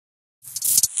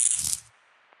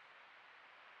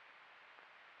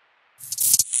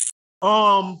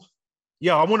Um,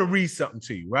 yeah, I want to read something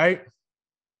to you, right?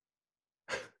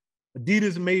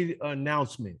 Adidas made an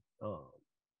announcement.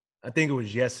 I think it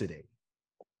was yesterday.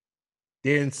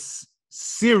 They're in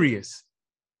serious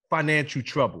financial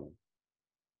trouble.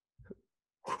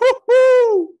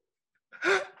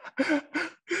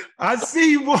 I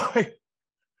see, boy.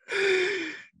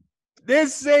 They're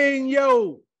saying,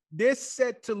 yo, they're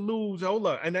set to lose. Hold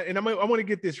on. I want to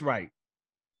get this right.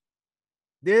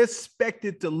 They're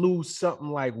expected to lose something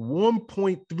like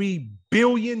 $1.3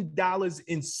 billion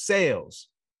in sales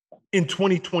in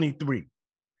 2023.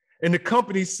 And the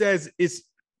company says it's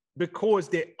because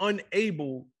they're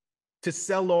unable to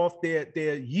sell off their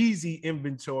Yeezy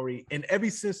inventory. And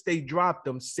ever since they dropped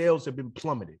them, sales have been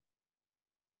plummeted.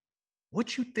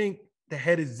 What you think the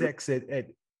head execs at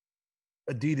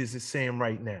Adidas is saying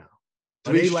right now?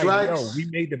 Are they like, yo, we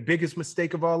made the biggest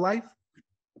mistake of our life?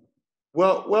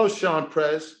 Well, Sean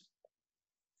Prez,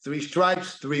 3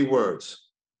 strikes, 3 words.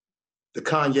 The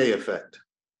Kanye effect.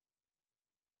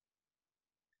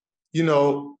 You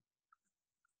know,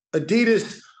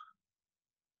 Adidas,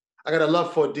 I got a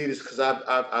love for Adidas because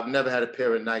I've never had a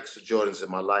pair of Nikes or Jordans in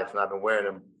my life, and I've been wearing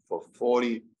them for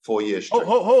 44 years straight.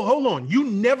 Hold on. You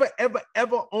never,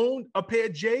 ever owned a pair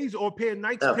of J's or a pair of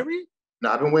Nikes, ever. Period?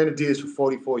 No, I've been wearing Adidas for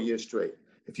 44 years straight.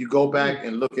 If you go back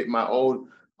and look at my old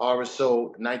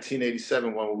RSO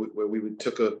 1987 one where we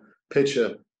took a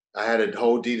picture, I had a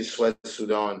whole Adidas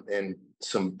sweatsuit on and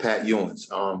some Pat Ewins.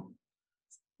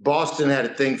 Boston had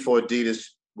a thing for Adidas,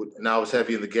 and I was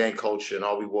heavy in the gang culture, and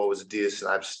all we wore was Adidas,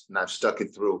 and I've stuck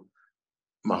it through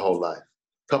my whole life.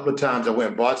 A couple of times I went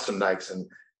and bought some Nikes, and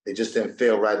they just didn't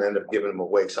feel right, and I ended up giving them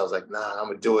away. So I was like, nah, I'm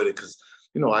gonna do it because,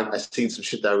 you know, I seen some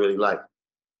shit that I really liked.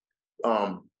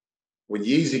 When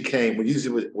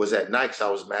Yeezy was at Nikes, I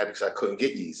was mad because I couldn't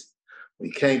get Yeezy. When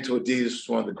he came to Adidas, it was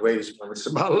one of the greatest moments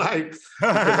of my life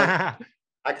because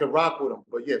I could rock with him.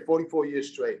 But yeah, 44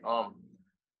 years straight.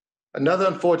 Another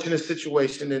unfortunate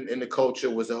situation in the culture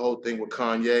was the whole thing with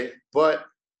Kanye. But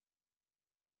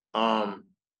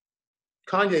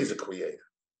Kanye's a creator.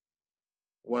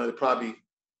 We'll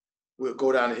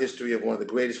go down the history of one of the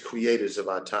greatest creators of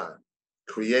our time.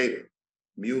 Creator,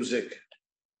 music,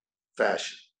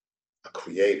 fashion, a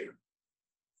creator.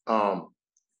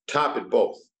 Top at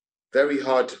both. Very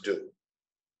hard to do,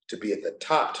 to be at the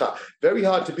top. Very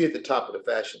hard to be at the top of the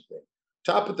fashion thing.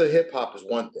 Top of the hip hop is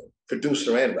one thing,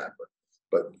 producer and rapper,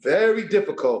 but very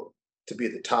difficult to be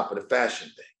at the top of the fashion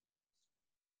thing.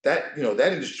 That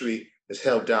industry is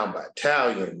held down by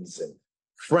Italians and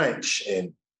French,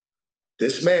 and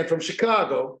this man from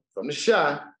Chicago, from the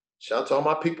Chi, shout out to all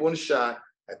my people in the Chi,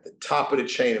 at the top of the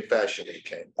chain in fashion when he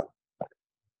came up.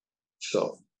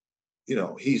 So, you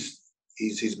know, he's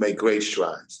made great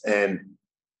strides. And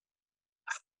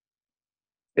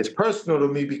it's personal to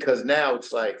me because now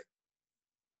it's like,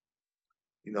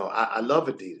 you know, I love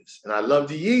Adidas and I love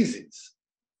the Yeezys.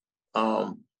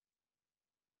 I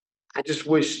just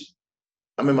wish,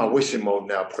 I'm in my wishing mode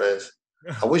now, Prez.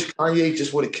 I wish Kanye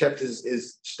just would have kept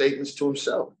his statements to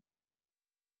himself.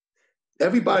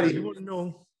 Everybody. You want to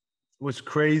know what's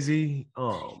crazy?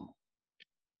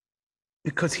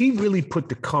 Because he really put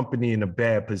the company in a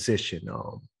bad position.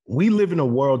 We live in a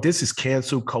world, this is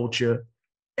cancel culture.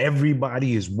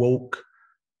 Everybody is woke.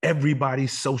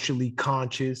 Everybody's socially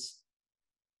conscious.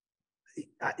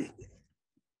 I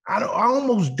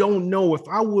almost don't know if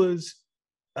I was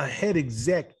a head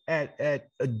exec at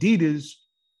Adidas,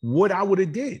 what I would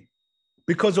have did.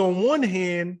 Because on one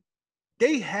hand,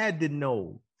 they had to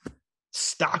know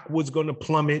stock was going to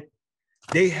plummet.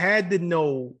 They had to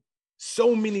know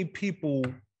so many people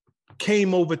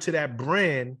came over to that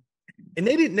brand, and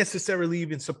they didn't necessarily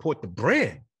even support the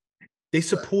brand. They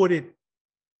supported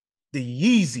the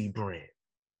Yeezy brand.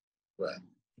 Right.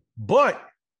 But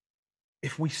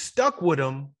if we stuck with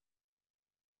them,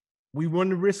 we run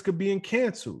the risk of being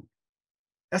canceled.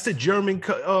 That's a German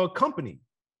company.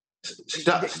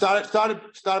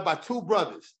 Started by 2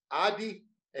 brothers, Adi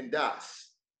and Das.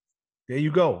 There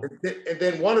you go. And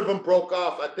then one of them broke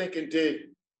off, I think, and did,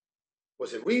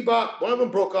 was it Reebok? One of them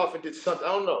broke off and did something.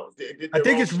 I don't know. I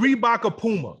think it's Reebok or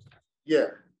Puma. Yeah.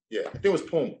 I think it was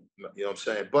Puma. You know what I'm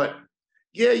saying? But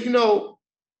yeah, you know,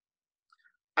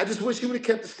 I just wish he would have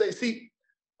kept the state. See,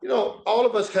 you know, all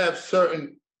of us have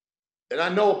certain, and I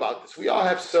know about this, we all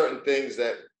have certain things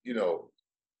that, you know,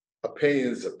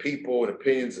 opinions of people and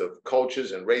opinions of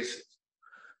cultures and races.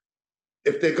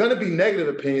 If they're going to be negative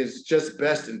opinions, it's just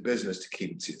best in business to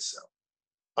keep it to yourself.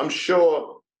 I'm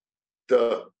sure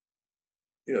the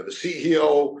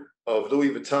CEO of Louis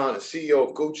Vuitton, the CEO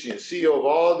of Gucci, and CEO of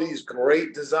all these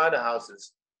great designer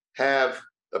houses have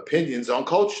opinions on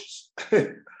cultures.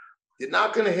 You You're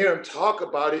not going to hear him talk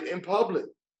about it in public.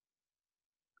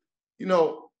 You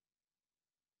know,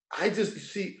 you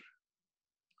see,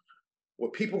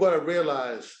 what people got to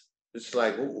realize, it's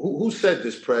like, who said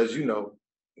this, Prez?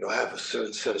 Have a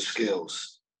certain set of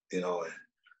skills,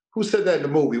 Who said that in the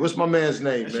movie? What's my man's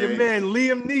name, That's man? your man,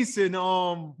 Liam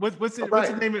Neeson. What's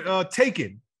the name of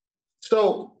Taken?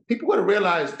 So people got to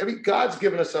realize God's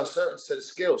given us a certain set of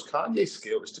skills. Kanye's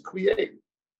skill is to create,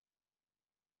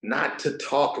 not to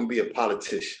talk and be a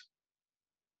politician.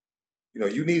 To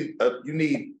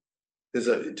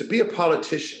be a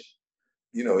politician.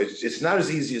 It's not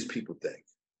as easy as people think.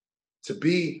 To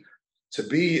be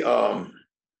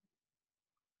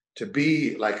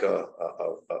like a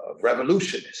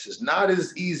revolutionist is not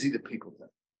as easy to people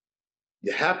think.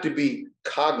 You have to be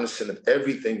cognizant of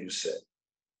everything you said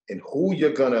and who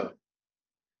you're gonna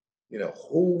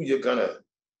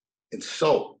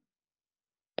insult.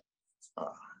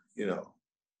 You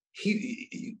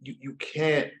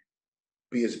can't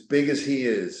be as big as he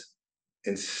is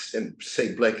and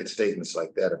say blanket statements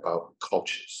like that about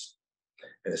cultures,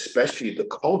 and especially the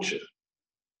culture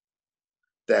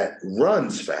that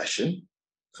runs fashion,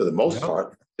 for the most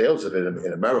part, sales of it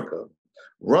in America,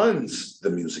 runs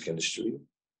the music industry,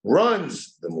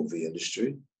 runs the movie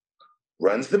industry,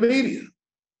 runs the media.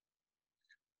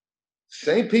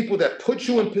 Same people that put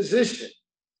you in position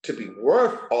to be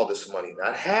worth all this money,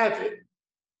 not have it,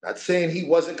 not saying he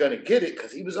wasn't going to get it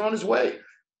because he was on his way.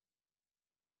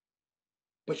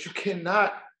 But you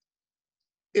cannot,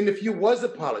 and if you was a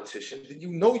politician, then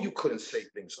you couldn't say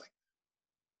things like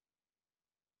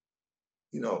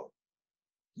that.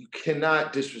 You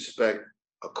cannot disrespect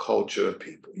a culture of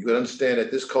people. You got to understand that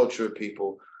this culture of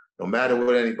people, no matter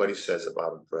what anybody says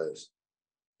about them, Prez,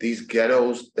 these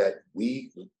ghettos that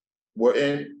we were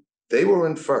in, they were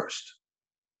in first.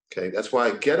 Okay, that's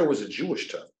why ghetto was a Jewish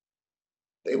term.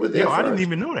 They were there first. I didn't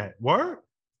even know that. Word?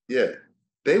 Yeah,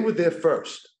 they were there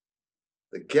first.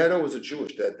 The ghetto was a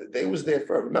Jewish, they was there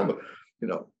first. Remember,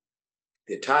 the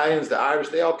Italians, the Irish,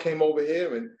 they all came over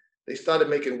here and they started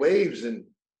making waves and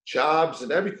jobs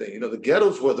and everything. The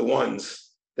ghettos were the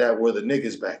ones that were the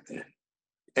niggas back then.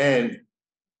 And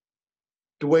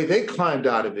the way they climbed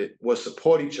out of it was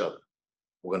support each other.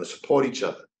 We're going to support each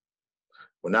other.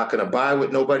 We're not going to buy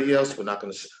with nobody else. We're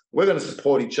going to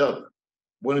support each other.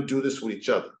 We're going to do this with each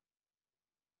other.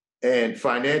 And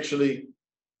financially,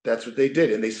 that's what they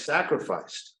did. And they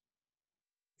sacrificed.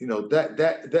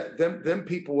 Them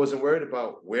people wasn't worried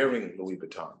about wearing Louis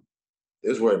Vuitton. They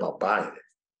was worried about buying it.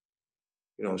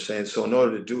 You know what I'm saying? So in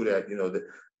order to do that,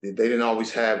 they didn't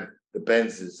always have the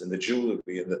Benzes and the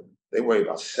jewelry, and they worry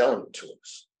about selling it to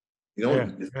us.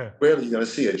 Rarely you're going to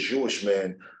see a Jewish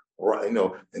man,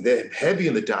 and they're heavy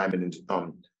in the diamond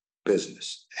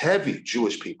business, heavy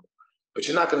Jewish people. But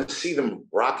you're not going to see them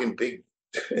rocking big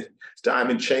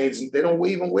diamond chains, and they don't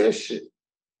even wear shit.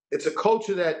 It's a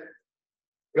culture that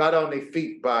got on their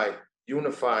feet by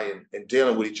unifying and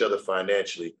dealing with each other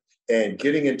financially and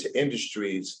getting into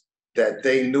industries that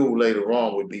they knew later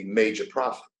on would be major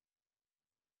profit.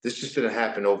 This just didn't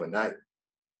happen overnight.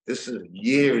 This is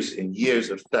years and years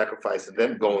of sacrifice and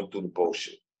them going through the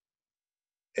bullshit.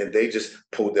 And they just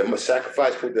pulled their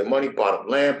money, bought up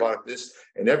land, bought up this,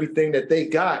 and everything that they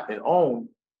got and owned,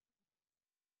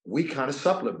 we kind of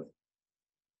supplement.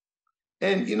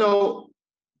 And,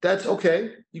 that's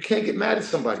okay. You can't get mad at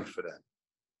somebody for that.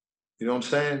 You know what I'm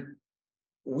saying?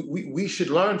 We should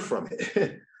learn from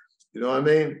it. You know what I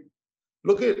mean?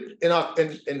 Look at in our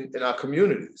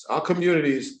communities. Our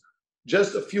communities,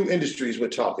 just a few industries we're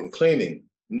talking: cleaning,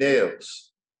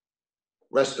 nails,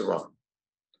 restaurant.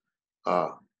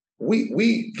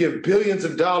 We give billions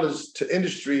of dollars to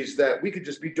industries that we could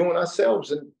just be doing ourselves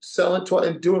and selling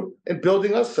to and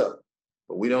building us up,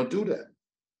 but we don't do that.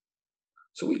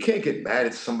 So we can't get mad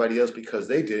at somebody else because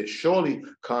they did it. Surely,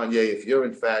 Kanye, if you're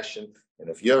in fashion and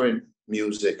if you're in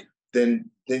music, then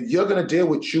you're gonna deal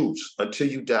with Jews until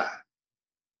you die.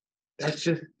 It's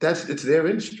their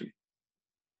industry.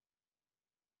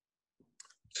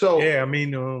 So yeah, I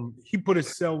mean, he put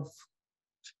himself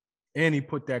and he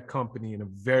put that company in a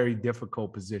very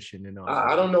difficult position. And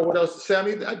I don't know what else to say. I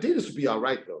mean, Adidas would be all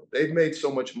right though. They've made so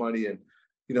much money, and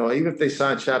even if they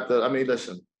sign chapter, I mean,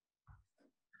 listen,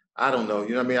 I don't know.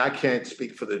 You know what I mean? I can't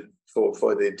speak for the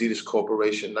Adidas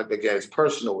Corporation. Like, again, it's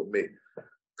personal with me.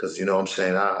 Because you know what I'm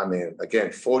saying? I mean,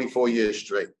 again, 44 years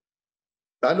straight.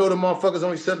 I know the motherfuckers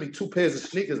only sent me 2 pairs of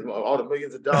sneakers, all the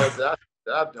millions of dollars that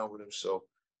I've done with them. So,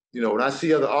 when I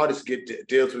see other artists get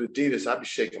deals with Adidas, I be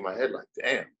shaking my head like,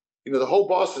 damn. The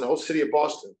whole city of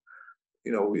Boston,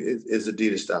 is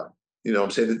Adidas style. You know what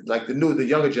I'm saying? Like the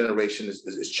younger generation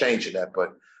is changing that.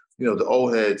 But, the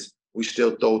old heads, We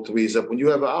still throw threes up.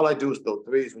 All I do is throw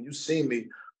threes. When you see me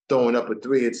throwing up a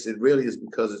three, it really is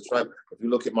because it's right. If you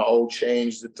look at my old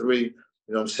change, the three, you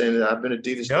know what I'm saying? I've been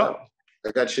Adidas. Yep.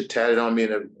 I got shit tatted on me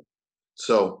and everything.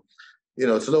 So, you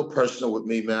know, it's a little personal with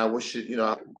me, man. I wish it, you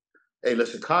know, hey,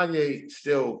 listen, Kanye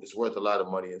still is worth a lot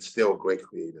of money and still a great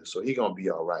creator. So he gonna be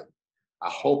all right. I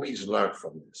hope he's learned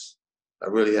from this. I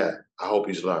really have. I hope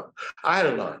he's learned. I had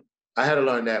to learn. I had to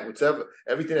learn that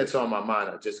everything that's on my mind,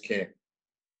 I just can't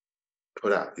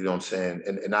put out, you know what I'm saying?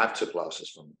 And I've took losses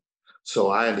from it. So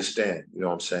I understand, you know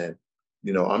what I'm saying?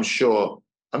 You know, I'm sure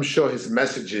his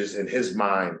messages in his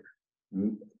mind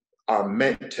are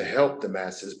meant to help the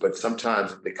masses, but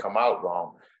sometimes if they come out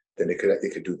wrong, then it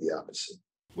could do the opposite.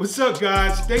 What's up,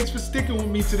 guys? Thanks for sticking with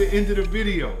me to the end of the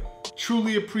video.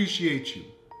 Truly appreciate you.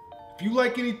 If you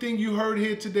like anything you heard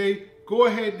here today, go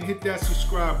ahead and hit that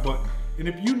subscribe button. And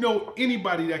if you know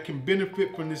anybody that can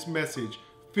benefit from this message,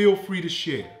 feel free to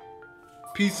share.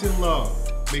 Peace and love.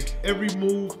 Make every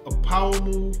move a power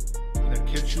move, and I'll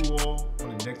catch you all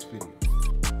on the next video.